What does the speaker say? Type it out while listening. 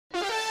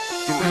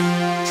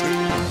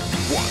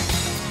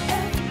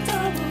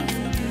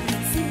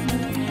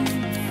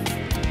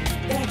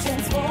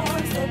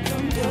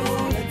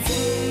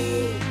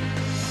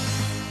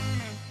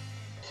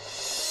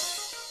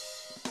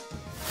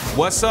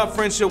What's up,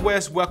 Friendship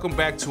West? Welcome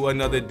back to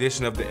another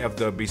edition of the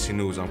FWBC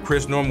News. I'm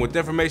Chris Norman with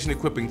information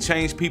equipping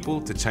change people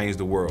to change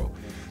the world.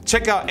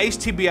 Check out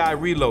HTBI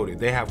Reloaded.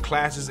 They have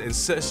classes and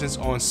sessions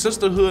on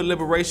sisterhood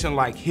liberation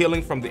like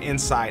healing from the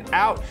inside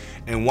out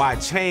and why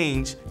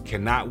change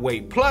cannot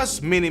wait,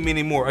 plus many,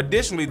 many more.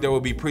 Additionally, there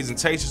will be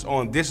presentations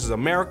on This is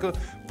America,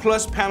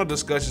 plus panel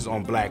discussions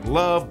on Black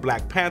love,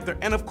 Black Panther,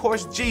 and of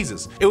course,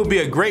 Jesus. It will be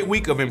a great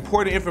week of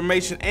important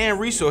information and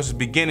resources,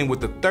 beginning with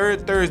the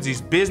third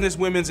Thursday's Business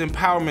Women's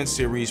Empowerment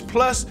Series,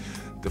 plus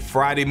the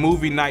Friday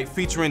movie night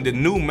featuring the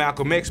new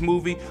Malcolm X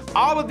movie.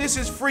 All of this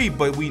is free,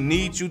 but we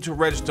need you to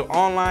register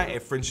online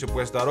at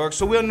friendshipwest.org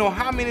so we'll know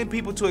how many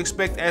people to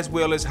expect as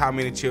well as how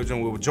many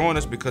children will join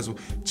us, because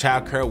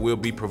childcare will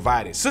be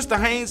provided. Sister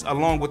Haynes,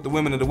 along with the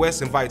Women of the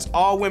West, invites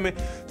all women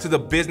to the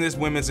Business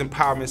Women's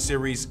Empowerment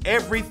Series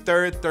every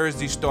third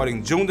Thursday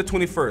starting June the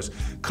 21st.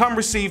 Come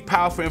receive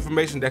powerful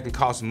information that can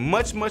cost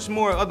much, much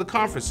more at other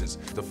conferences.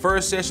 The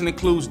first session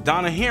includes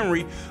Donna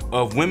Henry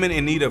of Women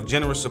in Need of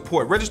Generous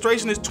Support.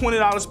 Registration is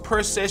 $20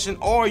 per session,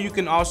 or you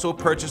can also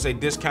purchase a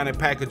discounted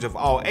package of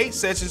all 8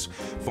 sessions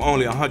for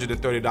only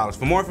 $130.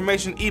 For more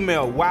information,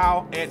 email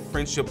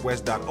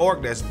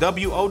wow@friendshipwest.org. That's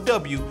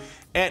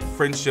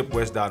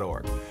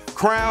WOW@friendshipwest.org.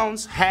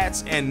 Crowns,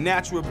 hats, and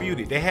natural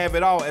beauty. They have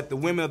it all at the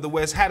Women of the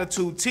West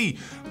Hatitude Tea,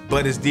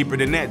 but it's deeper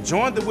than that.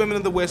 Join the Women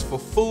of the West for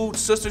food,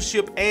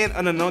 sistership, and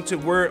an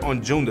anointed word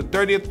on June the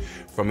 30th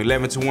from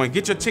 11 to 1.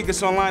 Get your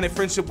tickets online at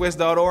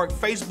friendshipwest.org,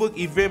 Facebook,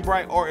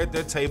 Eventbrite, or at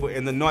their table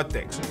in the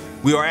Narthex.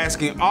 We are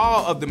asking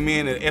all of the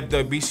men at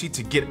FWBC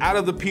to get out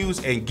of the pews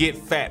and get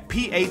fat,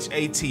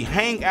 PHAT.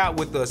 Hang out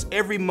with us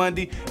every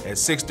Monday at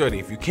 6:30.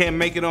 If you can't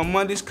make it on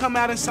Mondays, come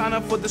out and sign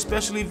up for the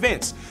special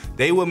events.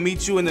 They will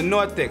meet you in the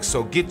Narthex,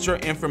 so get your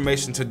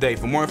information today.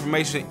 For more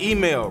information,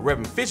 email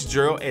Reverend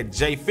Fitzgerald at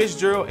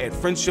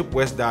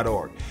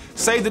jfitzgerald@friendshipwest.org.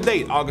 Save the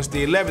date, August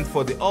the 11th,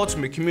 for the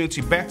Ultimate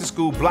Community Back to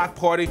School Block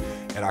Party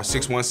at our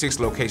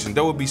 616 location.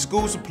 There will be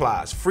school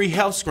supplies, free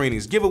health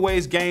screenings,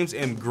 giveaways, games,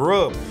 and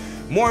grub.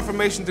 More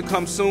information to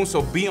come soon,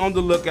 so be on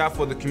the lookout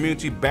for the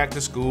Community Back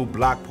to School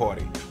Block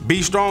Party.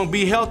 Be strong,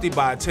 be healthy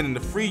by attending the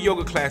free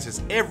yoga classes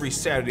every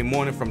Saturday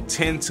morning from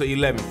 10 to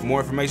 11. For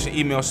more information,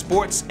 email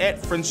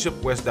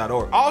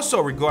sports@friendshipwest.org. Also,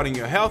 regarding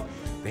your health,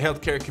 the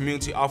healthcare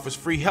community offers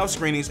free health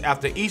screenings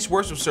after each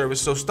worship service,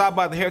 so stop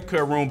by the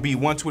healthcare room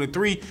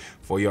B123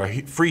 for your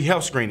free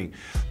health screening.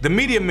 The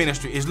media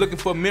ministry is looking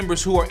for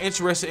members who are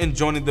interested in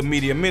joining the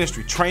media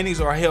ministry. Trainings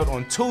are held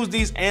on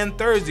Tuesdays and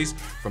Thursdays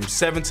from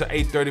 7 to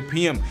 8:30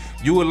 p.m.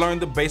 You will learn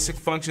the basic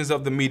functions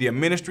of the media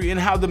ministry and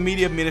how the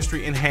media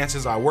ministry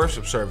enhances our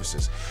worship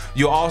services.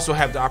 You'll also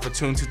have the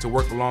opportunity to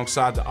work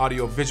alongside the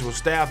audio-visual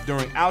staff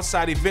during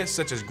outside events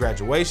such as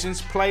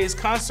graduations, plays,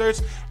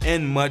 concerts,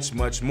 and much,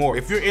 much more.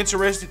 If you're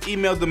interested,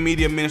 email the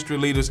media ministry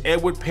leaders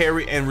Edward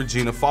Perry and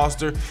Regina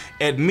Foster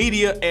at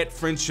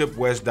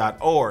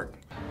media@friendshipwest.org.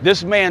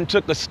 This man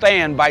took a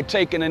stand by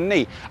taking a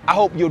knee. I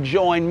hope you'll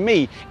join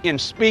me in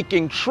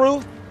speaking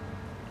truth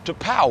to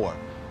power.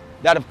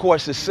 That, of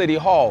course, is City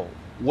Hall.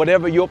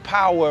 Whatever your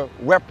power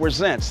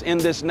represents in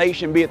this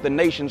nation, be it the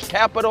nation's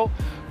capital,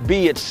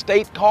 be it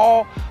State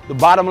Hall, the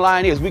bottom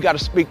line is we got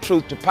to speak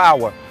truth to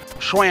power,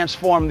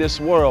 transform this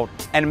world,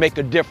 and make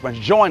a difference.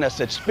 Join us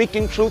at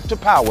Speaking Truth to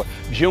Power,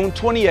 June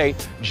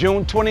 28th,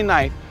 June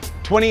 29th,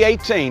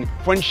 2018,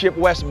 Friendship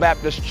West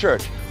Baptist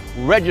Church.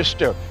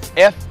 Register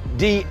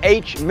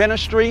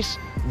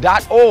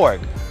fdhministries.org.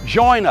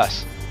 Join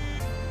us.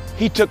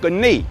 He took a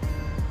knee,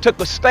 took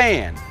a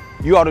stand.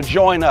 You ought to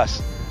join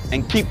us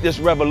and keep this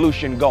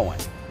revolution going.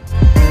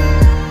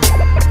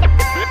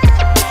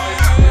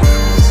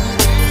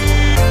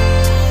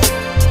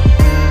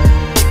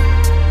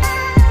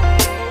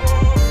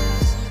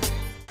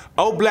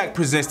 O Black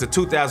presents the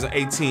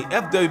 2018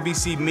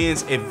 FWBC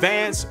Men's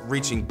Advance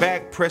Reaching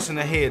Back, Pressing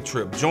Ahead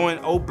trip. Join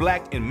O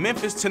Black in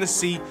Memphis,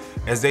 Tennessee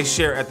as they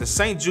share at the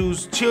St.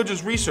 Jude's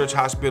Children's Research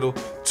Hospital,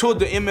 tour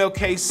the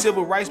MLK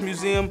Civil Rights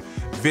Museum,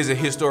 visit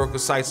historical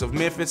sites of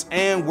Memphis,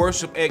 and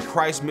worship at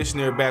Christ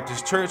Missionary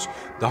Baptist Church,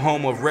 the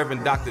home of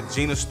Reverend Dr.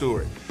 Gina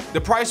Stewart. The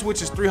price,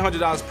 which is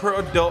 $300 per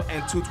adult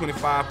and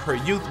 $225 per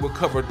youth, will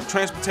cover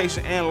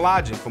transportation and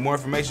lodging. For more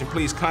information,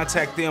 please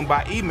contact them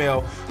by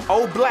email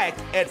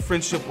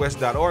oblack@friendshipwest.org.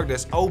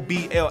 That's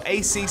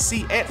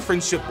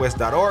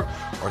OBLACC@friendshipwest.org,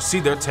 or see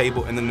their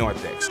table in the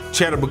Narthex.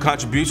 Charitable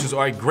contributions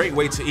are a great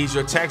way to ease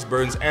your tax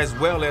burdens as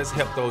well as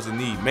help those in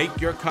need.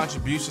 Make your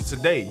contributions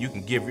today. You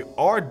can give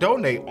or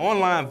donate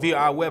online via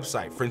our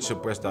website,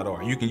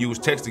 friendshipwest.org. You can use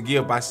text to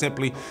give by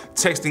simply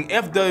texting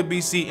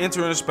FWBC,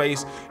 enter in a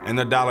space, and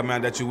the dollar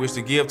amount that you wish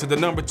to give to the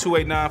number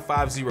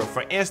 28950.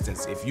 For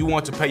instance, if you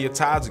want to pay your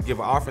tithes or give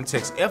an offering,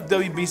 text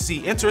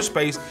FWBC, enter a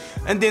space,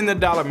 and then the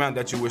dollar amount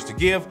that you wish to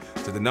give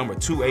to the number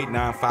 28950.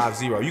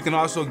 404-889-50. You can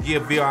also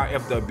give via our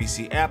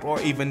FWBC app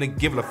or even the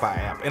Givelify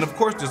app. And of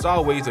course, there's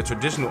always a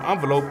traditional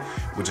envelope,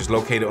 which is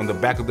located on the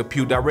back of the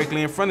pew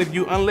directly in front of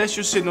you, unless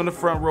you're sitting on the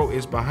front row,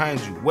 it's behind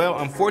you. Well,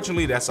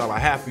 unfortunately, that's all I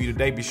have for you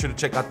today. Be sure to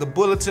check out the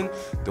bulletin,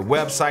 the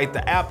website,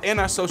 the app, and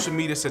our social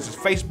media such as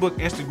Facebook,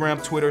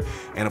 Instagram, Twitter,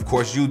 and of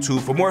course,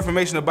 YouTube for more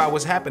information about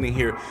what's happening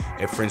here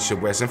at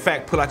Friendship West. In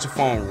fact, pull out your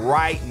phone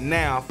right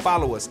now.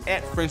 Follow us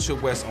at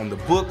Friendship West on the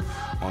book,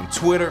 on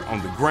Twitter,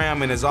 on the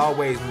gram, and as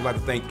always, we'd like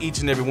to thank each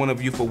and every one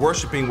of you for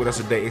worshiping with us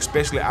today,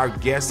 especially our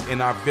guests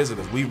and our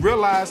visitors. We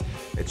realize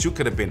that you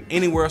could have been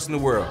anywhere else in the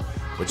world,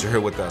 but you're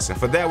here with us, and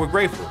for that, we're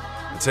grateful.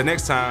 Until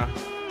next time,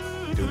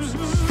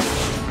 deuces.